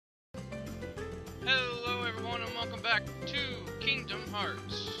Hello everyone and welcome back to Kingdom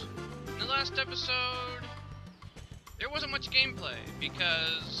Hearts. In the last episode, there wasn't much gameplay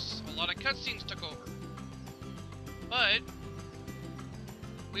because a lot of cutscenes took over. But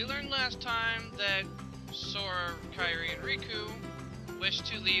we learned last time that Sora, Kairi, and Riku wish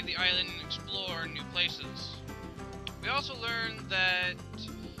to leave the island and explore new places. We also learned that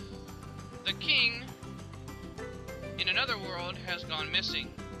the king in another world has gone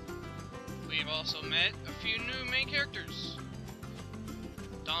missing. We've also met a few new main characters.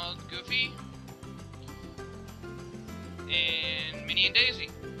 Donald, Goofy, and Minnie and Daisy.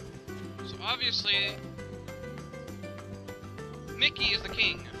 So obviously, Mickey is the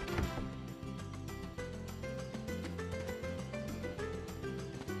king.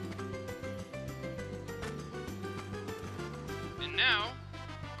 And now,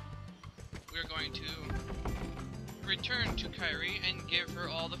 we're going to return to Kairi and give her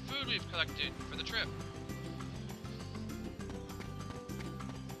all the food we've collected for the trip.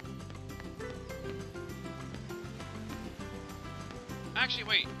 Actually,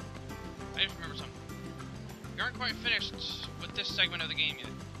 wait. I just remembered something. We aren't quite finished with this segment of the game yet.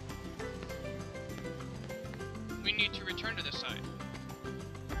 We need to return to this side.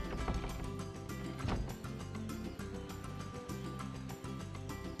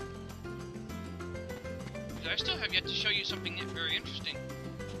 I still have yet to show you something very interesting.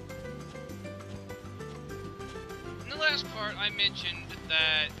 In the last part, I mentioned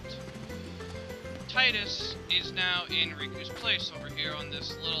that Titus is now in Riku's place over here on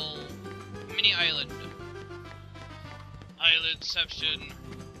this little mini island. Islandception.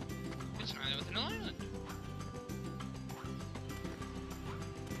 It's an island within an island.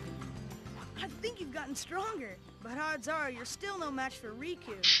 I think you've gotten stronger, but odds are you're still no match for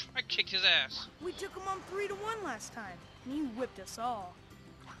Riku. I kicked his ass. We took him on 3-1 last time, and he whipped us all.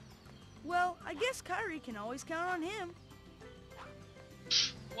 Well, I guess Kairi can always count on him.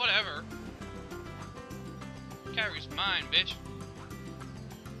 Whatever. Kairi's mine, bitch.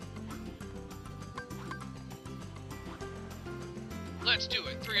 Let's do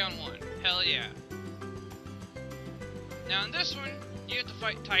it. 3-on-1. Hell yeah. Now in this one, you have to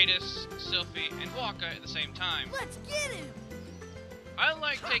fight Titus, Sylphie, and Waka at the same time. Let's get him! I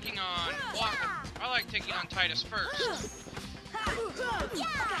like taking on Waka. I like taking on Titus first. You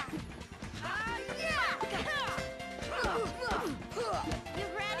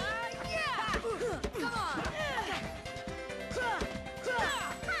ready? Come on!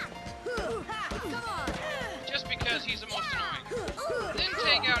 Come on! Just because he's the most annoying. Then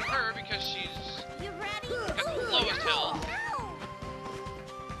take out her because she's You ready? got the lowest health.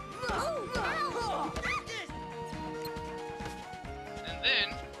 And then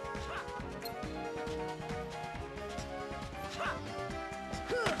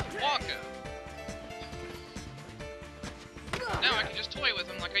Waka. Now I can just toy with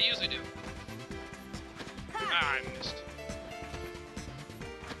him like I usually do. Ah, I missed.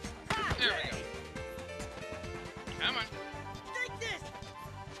 There we go. Come on. Take this!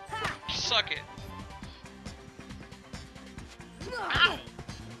 Suck it. Ow!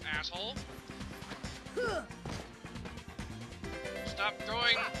 Asshole. Stop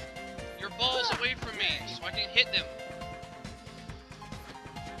throwing your balls away from me so I can hit them.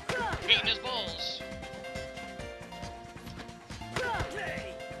 Hitting his balls. How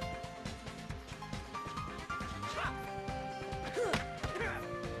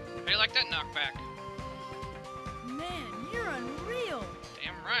do you like that knockback? Man, you're unreal!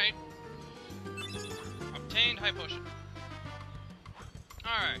 Damn right. Obtained high potion.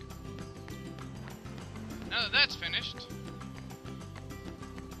 Alright. Now that that's finished,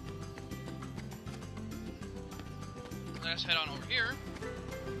 let us head on over here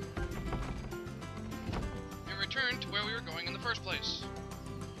and return to where we were going in the first place.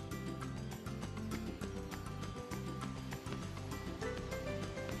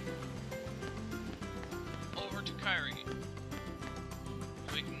 Over to Kairi.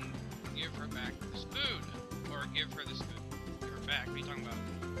 We can give her back this food. Or give her this food. Give her back. What are you talking about?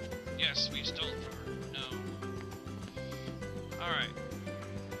 Yes, we stole it from her. No. Alright.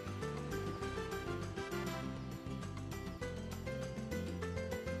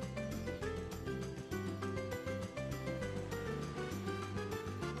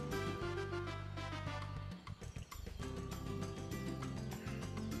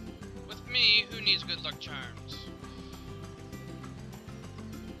 With me, who needs good luck charms?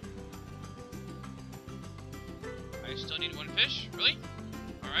 I still need one fish? Really?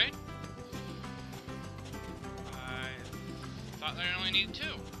 Alright. I thought that I only needed 2.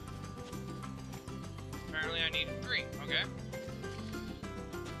 Apparently I need 3. Okay.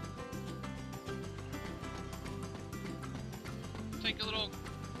 take a little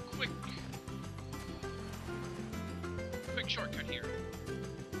quick shortcut here.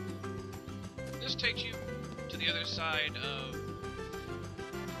 This takes you to the other side of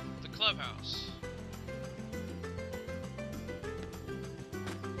the clubhouse.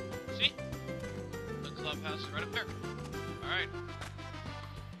 See? The clubhouse is right up there. Alright.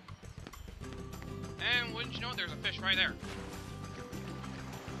 And wouldn't you know it, there's a fish right there.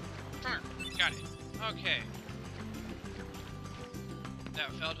 Turn. Got it. Okay.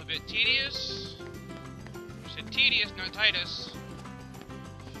 That felt a bit tedious. I said tedious, not Titus.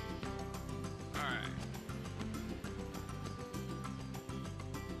 Alright.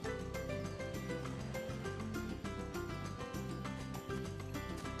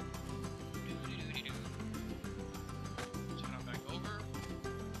 Let's head on back over.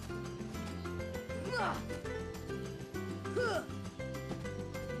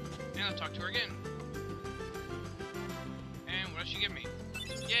 And let's talk to her again. And what does she give me?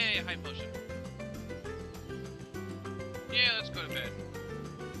 Yay, a high potion. Yeah, let's go to bed.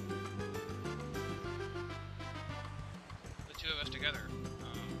 The two of us together.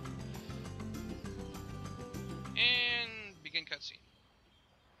 And begin cutscene.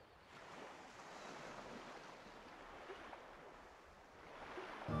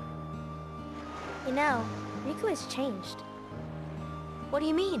 You know, Riku has changed. What do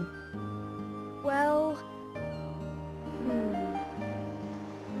you mean? Well...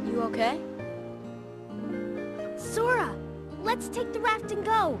 You okay? Sora! Let's take the raft and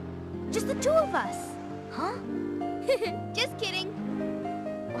go! Just the two of us! Huh? Just kidding!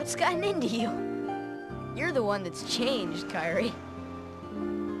 What's gotten into you? You're the one that's changed, Kairi.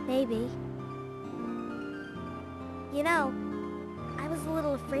 Maybe. You know, I was a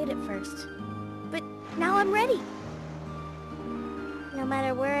little afraid at first. But now I'm ready. No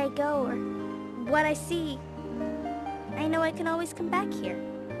matter where I go or what I see, I know I can always come back here.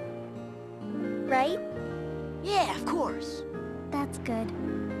 Right? Yeah, of course. That's good.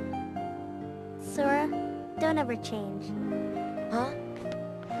 Sora, don't ever change. Huh?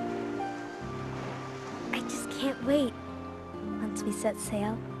 I just can't wait. Once we set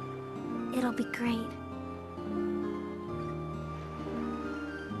sail, it'll be great.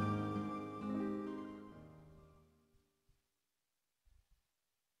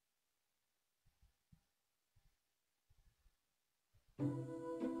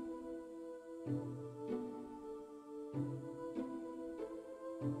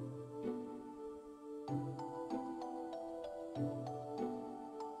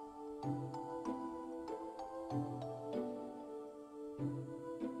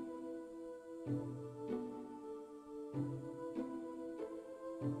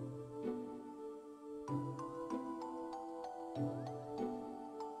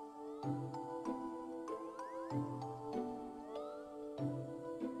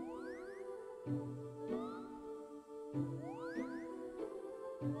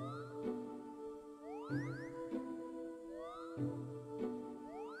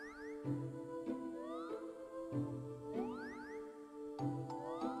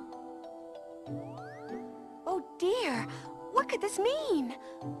 Oh dear, what could this mean?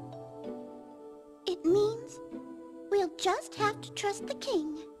 It means we'll just have to trust the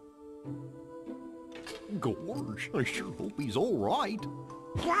king. Gosh, I sure hope he's all right.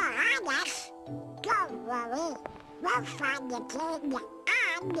 You're honest. Don't worry. We'll find the king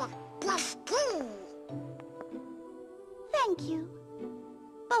and the ski. Thank you.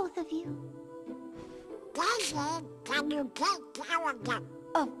 Both of you. Daisy, can you take care of them?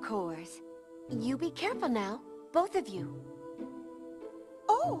 Of course. You be careful now, both of you.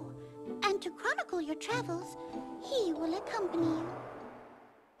 Oh, and to chronicle your travels, he will accompany you.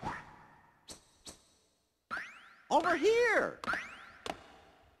 Over here!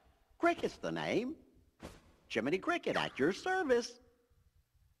 Cricket's the name. Jiminy Cricket at your service.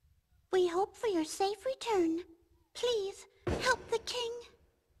 We hope for your safe return. Please, help the king.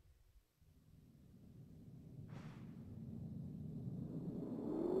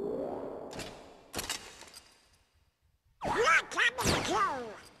 You're coming too!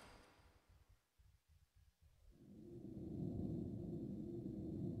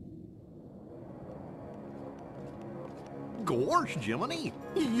 Gosh, Jiminy,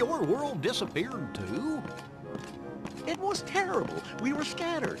 your world disappeared too? It was terrible. We were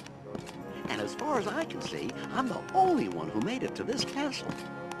scattered. And as far as I can see, I'm the only one who made it to this castle.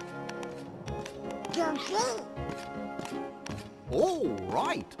 You see? Oh,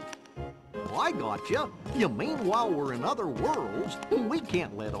 right. I gotcha. You mean while we're in other worlds, we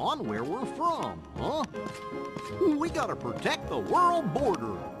can't let on where we're from, huh? We gotta protect the world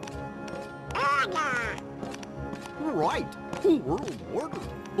border. Order! Right. World order.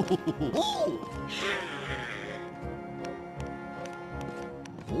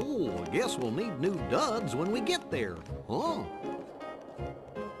 Oh, I guess we'll need new duds when we get there, huh?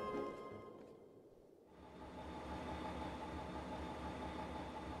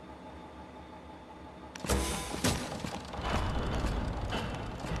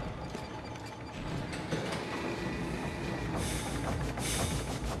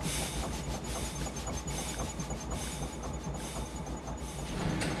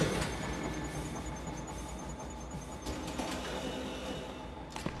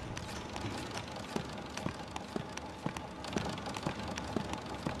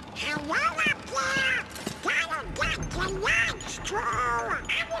 Hello up there! Gotta get to lunch, Drew!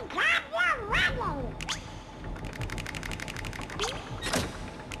 I'm glad you're ready!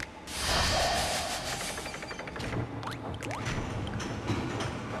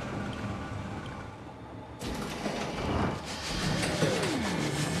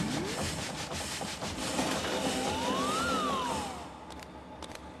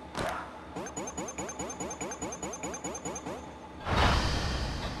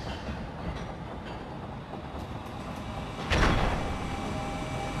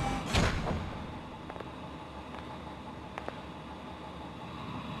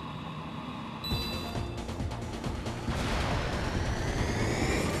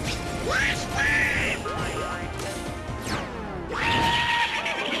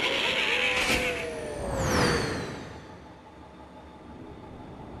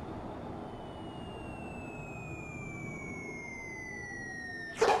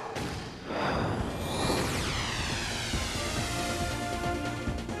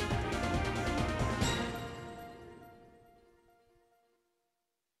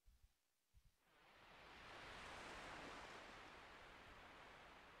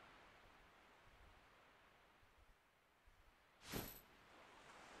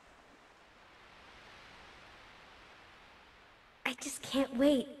 I just can't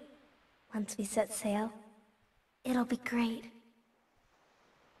wait. Once we set sail, it'll be great.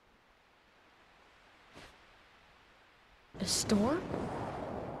 A storm?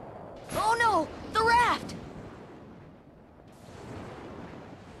 Oh no! The raft!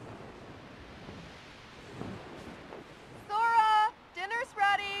 Sora! Dinner's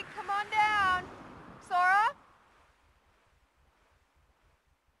ready! Come on down! Sora?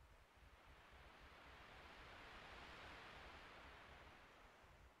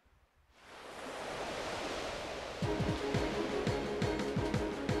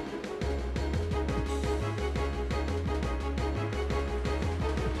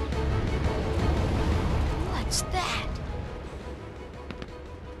 What's that?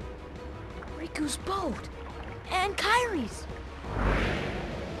 Riku's boat! And Kairi's!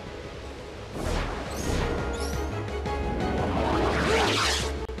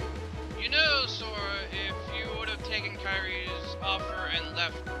 You know, Sora, if you would have taken Kairi's offer and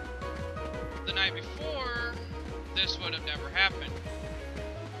left the night before, this would have never happened.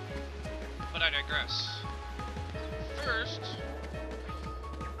 But I digress. First,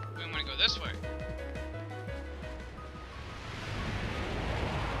 we want to go this way.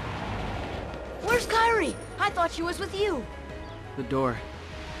 Where's Kairi? I thought she was with you. The door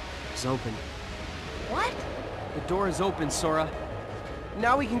is open. What? The door is open, Sora.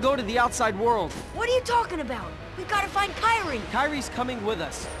 Now we can go to the outside world. What are you talking about? We've got to find Kairi. Kairi's coming with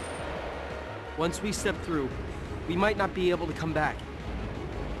us. Once we step through, we might not be able to come back.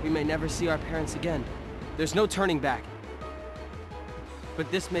 We may never see our parents again. There's no turning back. But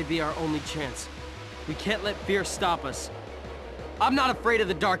this may be our only chance. We can't let fear stop us. I'm not afraid of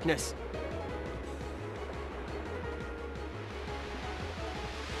the darkness.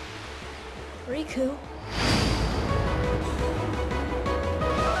 Riku.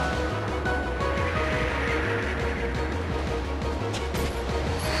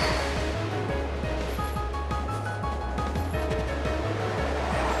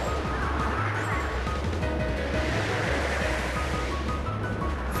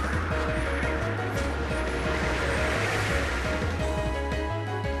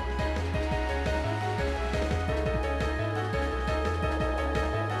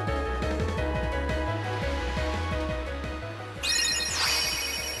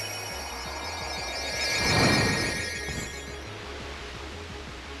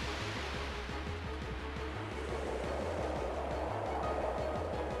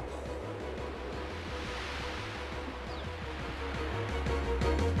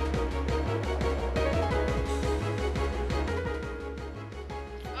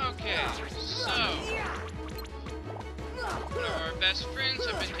 Best friends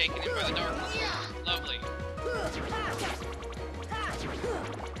have been taken in by the darkness. Lovely.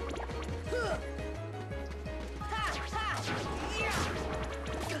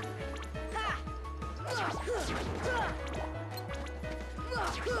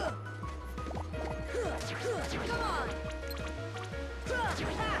 Come on!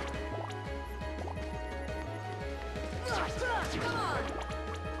 Come on!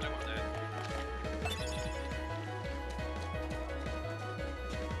 I want that.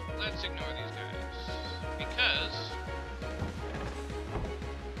 Let's ignore these guys. Because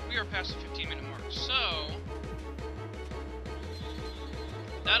we are past the 15-minute mark. So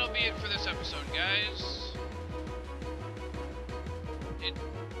that'll be it for this episode, guys.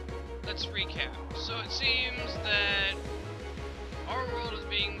 Let's recap. So it seems that our world is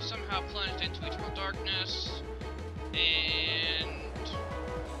being somehow plunged into eternal darkness, and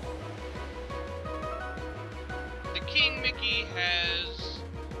the King Mickey has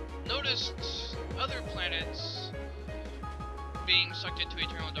noticed other planets being sucked into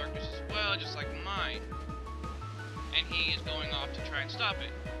eternal darkness as well, just like mine, and he is going off to try and stop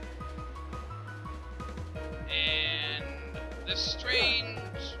it. And this strange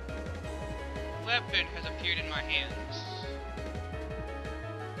weapon has appeared in my hands.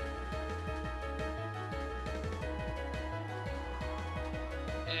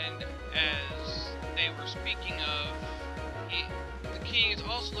 And as they were speaking of, the king is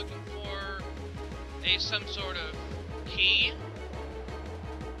also looking for some sort of key.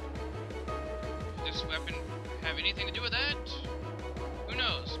 Does this weapon have anything to do with that? Who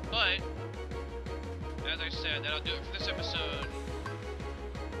knows? But as I said, that'll do it for this episode.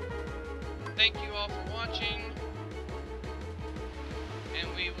 Thank you all for watching,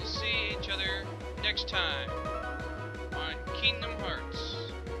 and we will see each other next time on Kingdom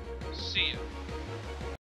Hearts. See ya.